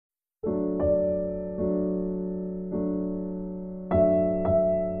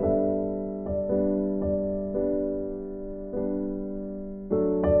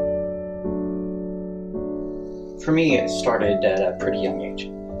For me, it started at a pretty young age.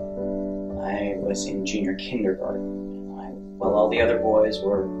 I was in junior kindergarten. While all the other boys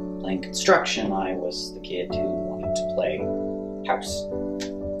were playing construction, I was the kid who wanted to play house,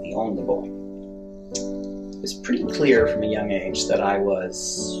 the only boy. It was pretty clear from a young age that I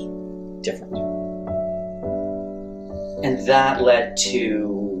was different. And that led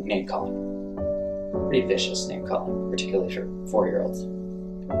to name-calling. Pretty vicious name-calling, particularly for 4-year-olds.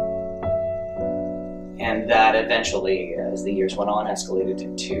 And that eventually, as the years went on, escalated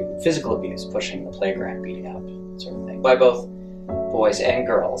into physical abuse, pushing the playground, beating up, sort of thing, by both boys and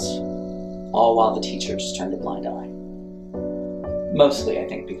girls, all while the teachers turned a blind eye. Mostly, I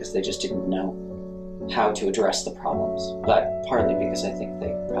think, because they just didn't know how to address the problems, but partly because I think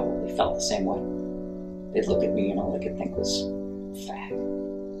they probably felt the same way. They'd look at me and all I could think was, fag.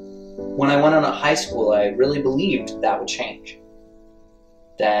 When I went on to high school, I really believed that would change.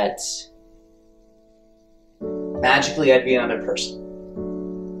 That magically I'd be another person.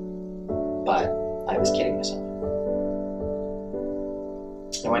 But I was kidding myself.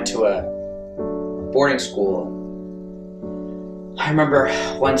 I went to a boarding school. I remember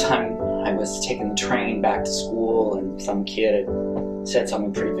one time I was taking the train back to school and some kid had said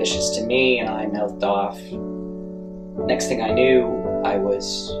something pretty vicious to me and I mouthed off. Next thing I knew, I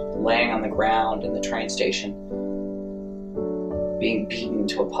was laying on the ground in the train station, being beaten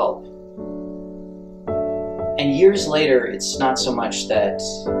to a pulp. And years later, it's not so much that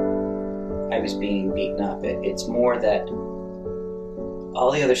I was being beaten up, it's more that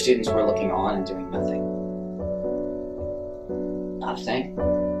all the other students were looking on and doing nothing. Not a thing.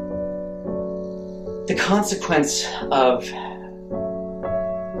 The consequence of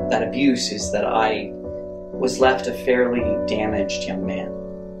that abuse is that I was left a fairly damaged young man.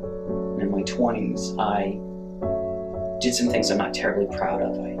 And in my 20s, I did some things I'm not terribly proud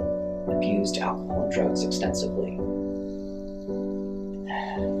of. I abused alcohol and drugs extensively.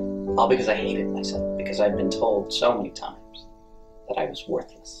 All because I hated myself, because I'd been told so many times that I was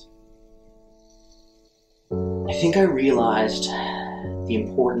worthless. I think I realized the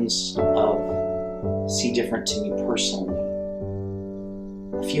importance of See Different to me personally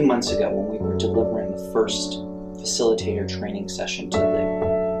a few months ago when we were delivering the first facilitator training session to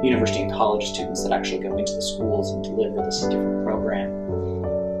the university and college students that actually go into the schools and deliver this different program.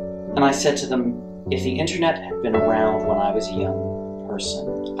 And I said to them, if the internet had been around when I was a young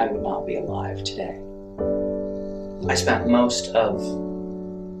person, I would not be alive today. I spent most of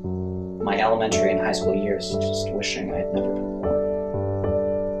my elementary and high school years just wishing I had never been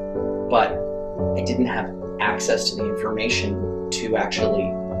born. But I didn't have access to the information to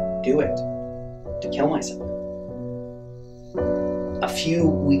actually do it, to kill myself. A few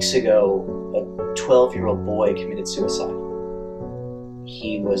weeks ago, a 12-year-old boy committed suicide.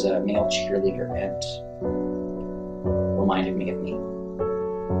 He was a male cheerleader and reminded me of me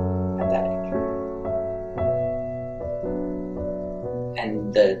at that age.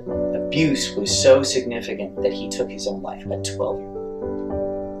 And the abuse was so significant that he took his own life at 12.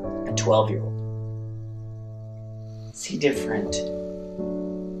 A 12-year-old. See Different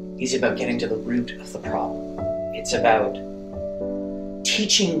is about getting to the root of the problem. It's about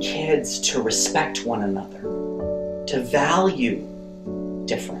teaching kids to respect one another, to value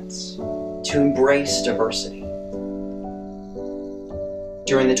difference, to embrace diversity.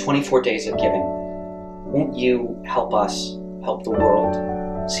 During the 24 days of giving, won't you help us help the world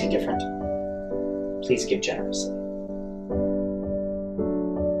see different? Please give generously.